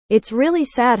It's really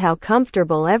sad how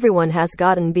comfortable everyone has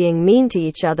gotten being mean to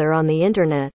each other on the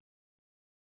internet.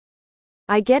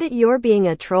 I get it, you're being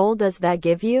a troll. Does that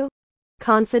give you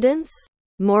confidence?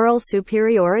 Moral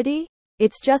superiority?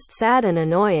 It's just sad and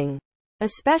annoying.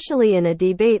 Especially in a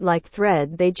debate like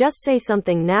Thread, they just say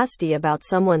something nasty about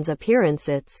someone's appearance.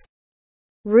 It's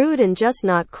rude and just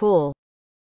not cool.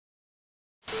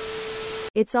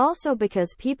 It's also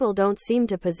because people don't seem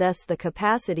to possess the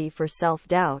capacity for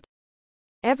self-doubt.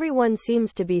 Everyone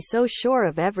seems to be so sure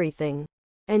of everything.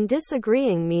 And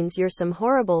disagreeing means you're some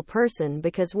horrible person,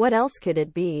 because what else could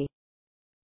it be?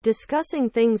 Discussing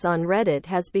things on Reddit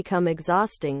has become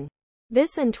exhausting.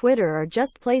 This and Twitter are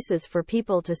just places for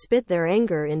people to spit their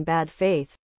anger in bad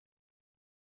faith.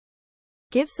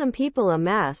 Give some people a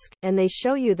mask, and they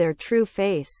show you their true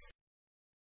face.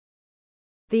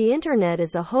 The internet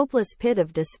is a hopeless pit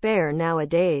of despair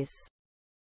nowadays.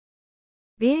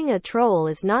 Being a troll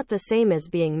is not the same as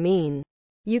being mean.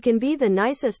 You can be the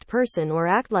nicest person or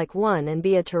act like one and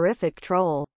be a terrific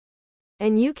troll.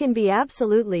 And you can be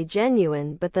absolutely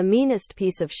genuine but the meanest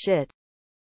piece of shit.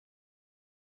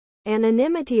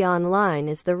 Anonymity online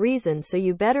is the reason, so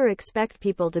you better expect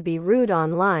people to be rude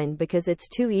online because it's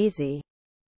too easy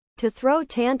to throw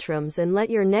tantrums and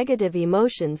let your negative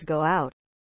emotions go out.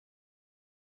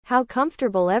 How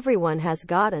comfortable everyone has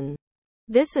gotten.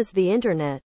 This is the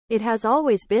internet. It has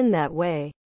always been that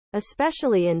way,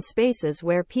 especially in spaces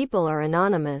where people are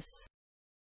anonymous.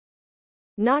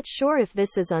 Not sure if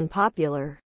this is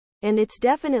unpopular. And it's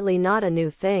definitely not a new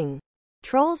thing.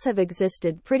 Trolls have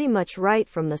existed pretty much right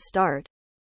from the start.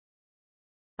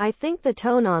 I think the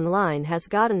tone online has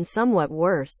gotten somewhat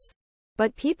worse.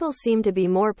 But people seem to be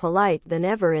more polite than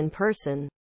ever in person.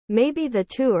 Maybe the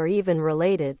two are even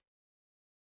related.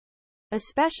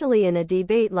 Especially in a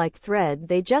debate like Thread,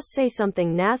 they just say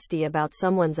something nasty about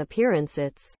someone's appearance.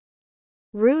 It's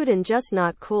rude and just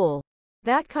not cool.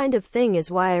 That kind of thing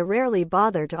is why I rarely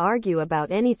bother to argue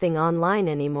about anything online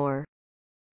anymore.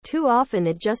 Too often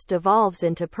it just devolves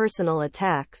into personal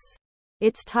attacks.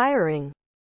 It's tiring.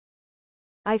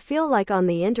 I feel like on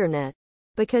the internet,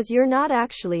 because you're not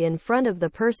actually in front of the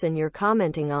person you're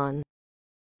commenting on,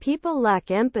 people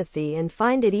lack empathy and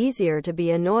find it easier to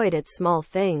be annoyed at small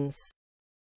things.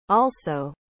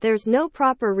 Also, there's no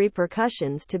proper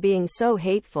repercussions to being so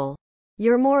hateful.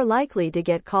 You're more likely to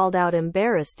get called out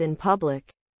embarrassed in public.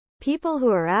 People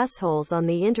who are assholes on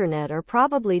the internet are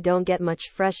probably don't get much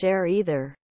fresh air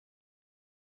either.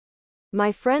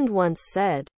 My friend once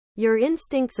said, your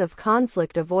instincts of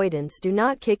conflict avoidance do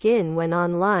not kick in when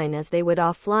online as they would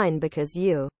offline, because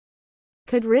you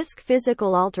could risk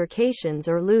physical altercations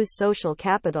or lose social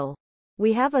capital.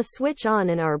 We have a switch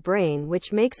on in our brain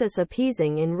which makes us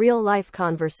appeasing in real-life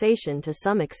conversation to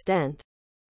some extent.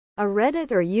 A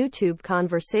Reddit or YouTube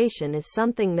conversation is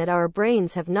something that our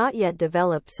brains have not yet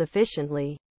developed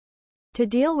sufficiently to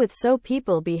deal with, so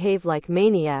people behave like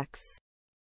maniacs.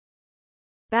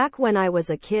 Back when I was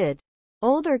a kid,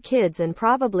 older kids and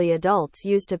probably adults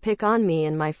used to pick on me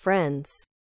and my friends.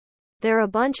 They're a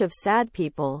bunch of sad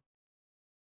people.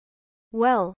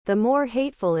 Well, the more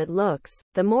hateful it looks,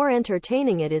 the more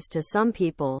entertaining it is to some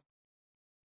people.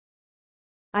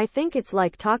 I think it's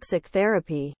like toxic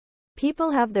therapy.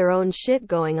 People have their own shit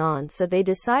going on, so they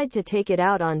decide to take it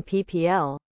out on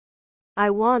PPL.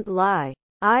 I won't lie.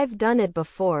 I've done it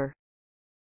before.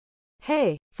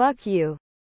 Hey, fuck you.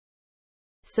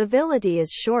 Civility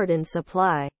is short in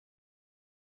supply.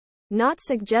 Not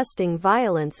suggesting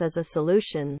violence as a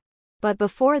solution. But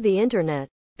before the internet,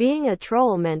 being a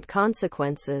troll meant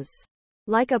consequences.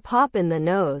 Like a pop in the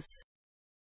nose.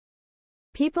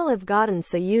 People have gotten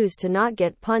so used to not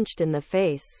get punched in the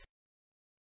face.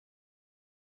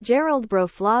 Gerald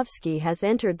Broflovsky has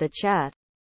entered the chat.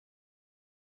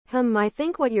 I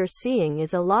think what you're seeing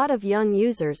is a lot of young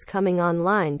users coming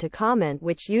online to comment,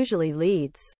 which usually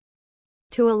leads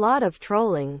to a lot of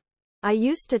trolling. I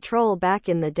used to troll back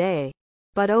in the day,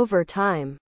 but over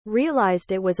time,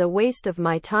 realized it was a waste of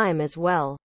my time as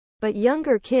well. But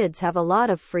younger kids have a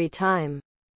lot of free time.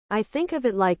 I think of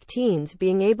it like teens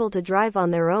being able to drive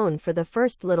on their own for the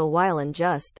first little while and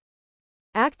just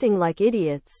acting like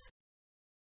idiots.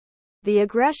 The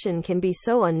aggression can be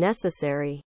so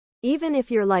unnecessary. Even if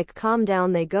you're like, calm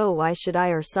down, they go, why should I,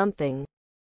 or something.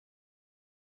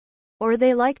 Or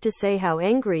they like to say how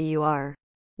angry you are,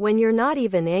 when you're not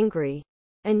even angry,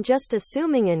 and just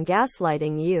assuming and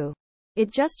gaslighting you. It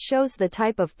just shows the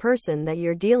type of person that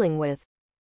you're dealing with.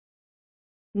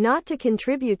 Not to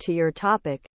contribute to your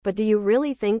topic, but do you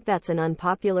really think that's an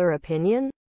unpopular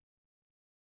opinion?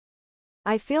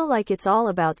 I feel like it's all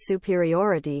about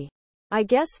superiority. I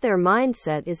guess their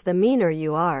mindset is the meaner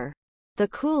you are, the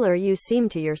cooler you seem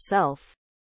to yourself.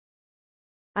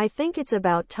 I think it's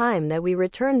about time that we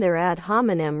return their ad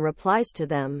hominem replies to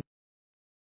them.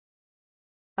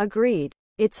 Agreed.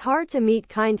 It's hard to meet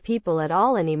kind people at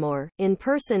all anymore, in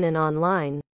person and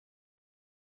online.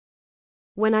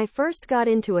 When I first got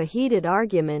into a heated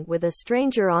argument with a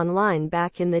stranger online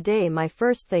back in the day, my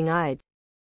first thing I'd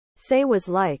say was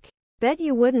like, bet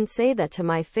you wouldn't say that to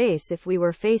my face if we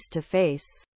were face to face.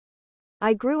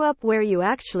 I grew up where you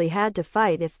actually had to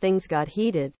fight if things got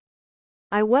heated.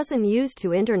 I wasn't used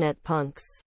to internet punks.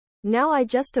 Now I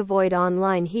just avoid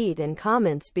online heat and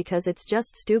comments because it's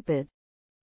just stupid.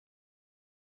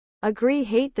 Agree.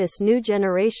 Hate this new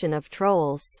generation of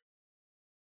trolls.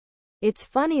 It's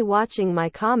funny watching my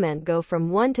comment go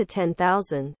from 1 to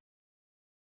 10,000.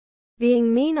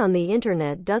 Being mean on the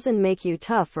internet doesn't make you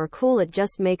tough or cool, it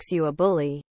just makes you a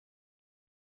bully.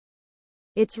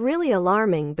 It's really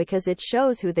alarming because it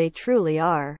shows who they truly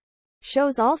are.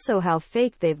 Shows also how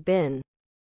fake they've been.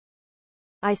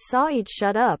 I saw it.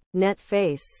 Shut up, net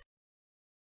face.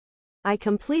 I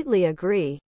completely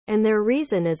agree. And their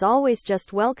reason is always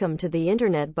just welcome to the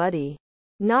internet, buddy.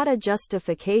 Not a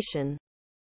justification.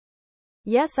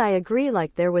 Yes, I agree.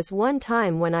 Like there was one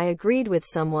time when I agreed with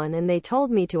someone and they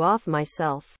told me to off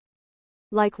myself.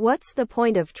 Like, what's the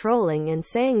point of trolling and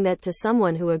saying that to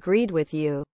someone who agreed with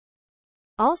you?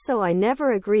 Also, I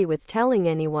never agree with telling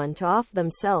anyone to off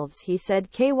themselves, he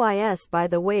said. KYS. By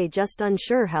the way, just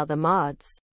unsure how the mods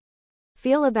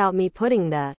feel about me putting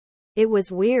that. It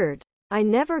was weird. I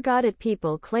never got it.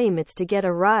 People claim it's to get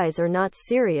a rise or not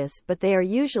serious, but they are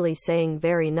usually saying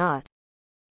very not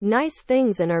nice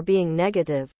things and are being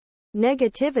negative.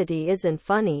 Negativity isn't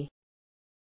funny.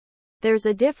 There's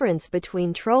a difference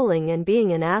between trolling and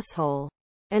being an asshole.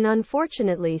 And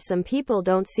unfortunately, some people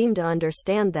don't seem to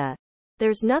understand that.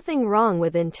 There's nothing wrong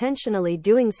with intentionally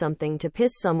doing something to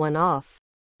piss someone off.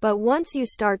 But once you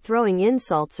start throwing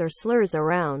insults or slurs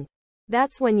around,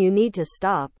 that's when you need to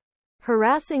stop.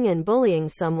 Harassing and bullying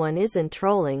someone isn't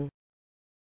trolling.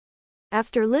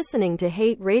 After listening to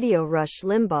Hate Radio, Rush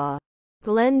Limbaugh,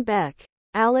 Glenn Beck,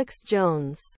 Alex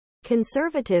Jones,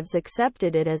 conservatives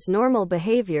accepted it as normal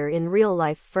behavior in real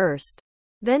life first.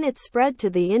 Then it spread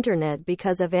to the internet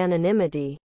because of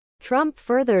anonymity. Trump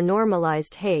further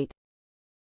normalized hate.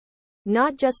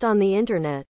 Not just on the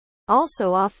internet,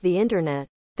 also off the internet.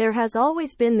 There has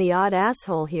always been the odd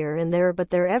asshole here and there, but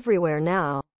they're everywhere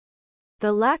now.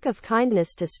 The lack of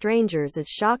kindness to strangers is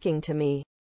shocking to me.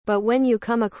 But when you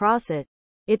come across it,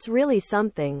 it's really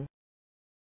something.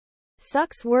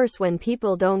 Sucks worse when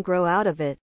people don't grow out of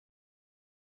it.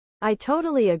 I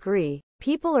totally agree.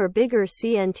 People are bigger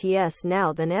CNTS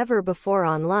now than ever before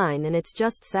online, and it's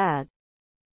just sad.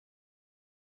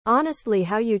 Honestly,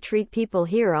 how you treat people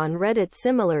here on Reddit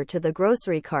similar to the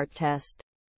grocery cart test.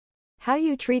 How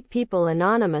you treat people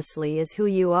anonymously is who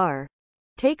you are.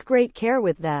 Take great care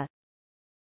with that.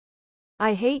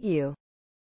 I hate you.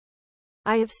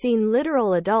 I have seen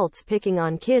literal adults picking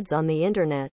on kids on the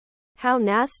internet. How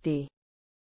nasty.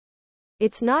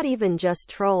 It's not even just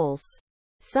trolls.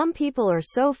 Some people are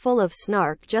so full of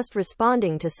snark just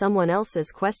responding to someone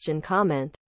else's question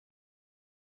comment.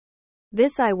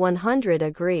 This I 100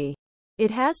 agree.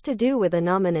 It has to do with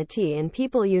anonymity and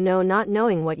people you know not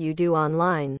knowing what you do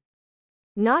online.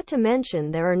 Not to mention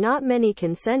there are not many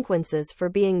consequences for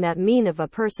being that mean of a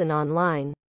person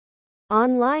online.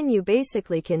 Online you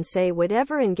basically can say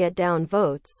whatever and get down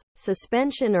votes,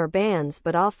 suspension or bans,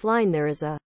 but offline there is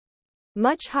a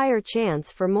much higher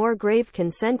chance for more grave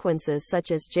consequences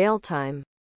such as jail time.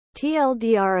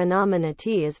 TLDR,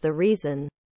 anonymity is the reason.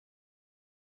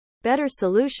 Better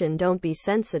solution: don't be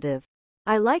sensitive.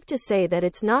 I like to say that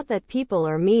it's not that people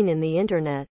are mean in the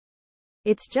internet.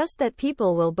 It's just that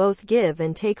people will both give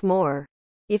and take more.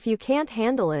 If you can't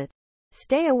handle it,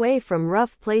 stay away from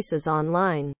rough places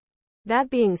online.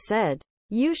 That being said,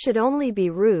 you should only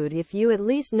be rude if you at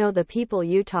least know the people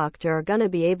you talk to are gonna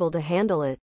be able to handle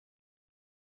it.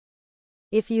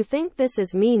 If you think this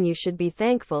is mean, you should be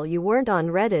thankful you weren't on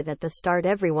Reddit at the start.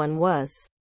 Everyone was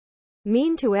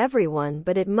mean to everyone,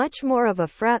 but it much more of a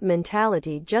frat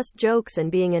mentality, just jokes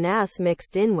and being an ass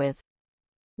mixed in with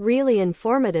really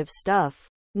informative stuff.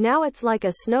 Now it's like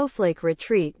a snowflake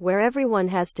retreat where everyone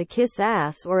has to kiss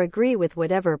ass or agree with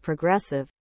whatever progressive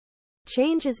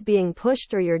change is being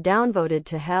pushed, or you're downvoted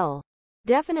to hell.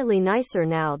 Definitely nicer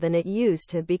now than it used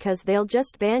to, because they'll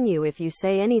just ban you if you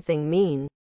say anything mean.